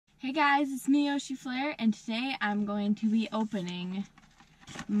Hey guys, it's me, Yoshi, and today I'm going to be opening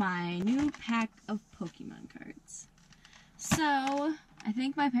my new pack of Pokemon cards. So, I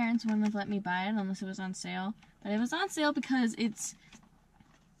think my parents wouldn't have let me buy it unless it was on sale, but it was on sale because it's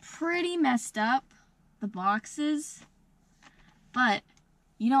pretty messed up, the boxes, but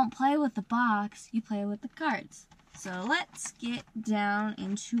you don't play with the box, you play with the cards. So let's get down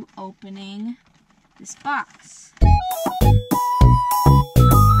into opening this box.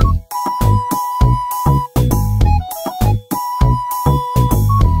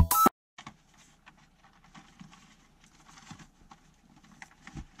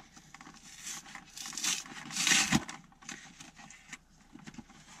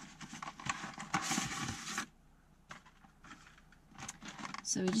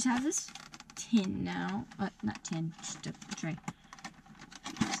 So we just have this tin now. Not tin, just a tray.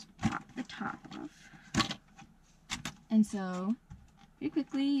 Just pop the top off. And so, very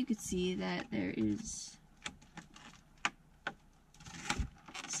quickly, you could see that there is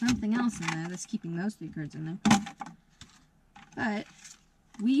something else in there that's keeping those 3 cards in there. But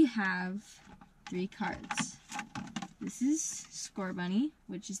we have 3 cards. This is Score Bunny,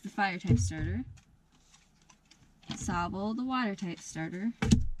 which is the fire type starter. Sobble, the water type starter,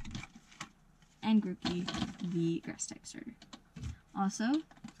 and Grookey, the grass type starter. Also,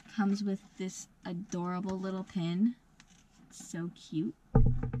 comes with this adorable little pin. It's so cute.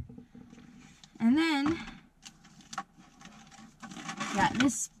 And then, got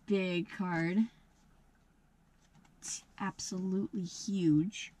this big card. It's absolutely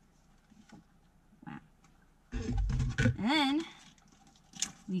huge. Wow. And then,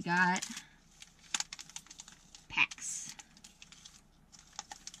 we got packs.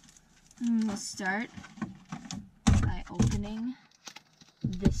 And we'll start by opening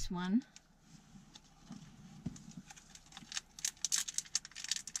this one.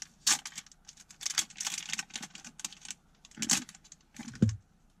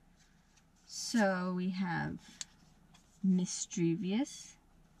 So we have Mischievous,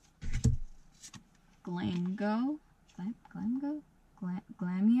 Glamio, I don't know,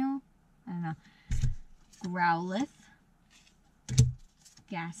 Growlithe,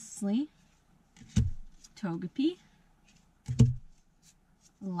 Ghastly, Togepi,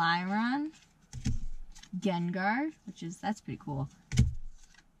 Lyron, Gengar, that's pretty cool.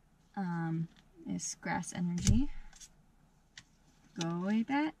 Is Grass Energy,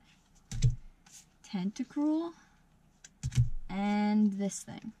 Go-Away-Bat, Tentacruel, and this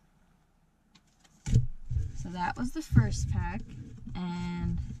thing. So that was the first pack,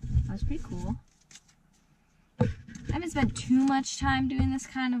 and that was pretty cool. I haven't spent too much time doing this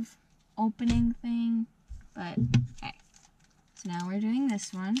kind of opening thing, but hey. So now we're doing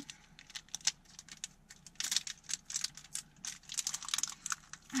this one.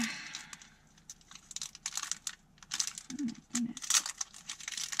 Oh my goodness.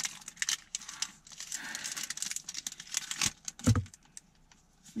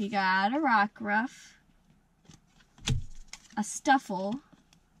 We got a Rockruff, a Stuffle,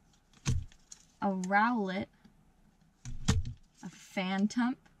 a Rowlet, a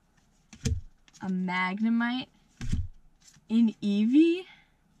Phantump, a Magnemite, an Eevee,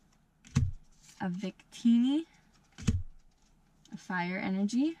 a Victini, a Fire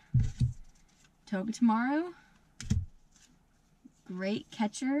Energy, Togedemaru, Great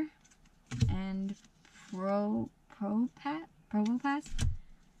Catcher, and Probopass.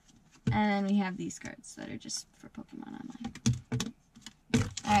 And then we have these cards that are just for Pokemon Online.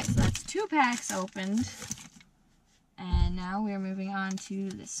 Alright, so that's 2 packs opened. And now we're moving on to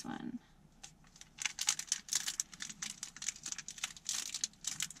this one.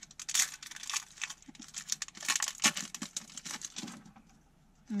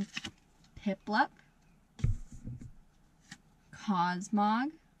 Piplup,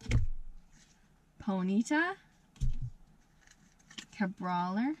 Cosmog, Ponyta,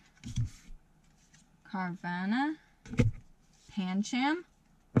 Cabrawler, Carvanha, Pancham,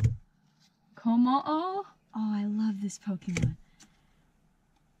 Kommo-o. Oh, I love this Pokemon.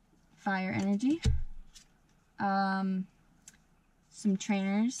 Fire Energy. Some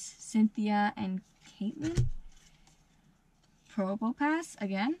trainers, Cynthia and Caitlin. Probopass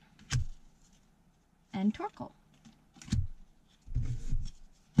again. And Torkoal.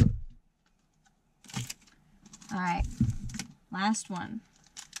 Alright. Last one.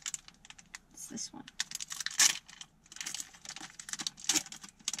 It's this one.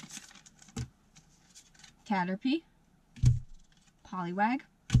 Caterpie, Poliwag,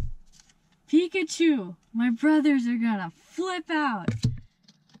 Pikachu. My brothers are gonna flip out.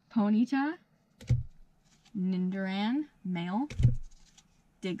 Ponyta, Nindaran, male.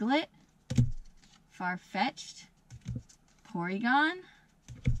 Diglett, Farfetch'd, Porygon,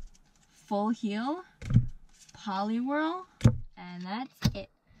 Full Heal, Poliwhirl, and that's it.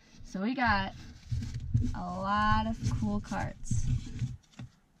 So we got a lot of cool cards.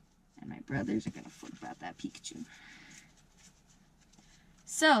 And my brothers are going to flip out that Pikachu.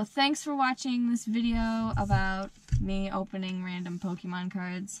 So, thanks for watching this video about me opening random Pokemon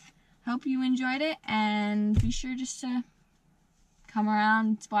cards. Hope you enjoyed it, and be sure just to come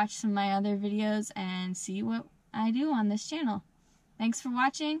around, watch some of my other videos, and see what I do on this channel. Thanks for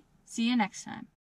watching. See you next time.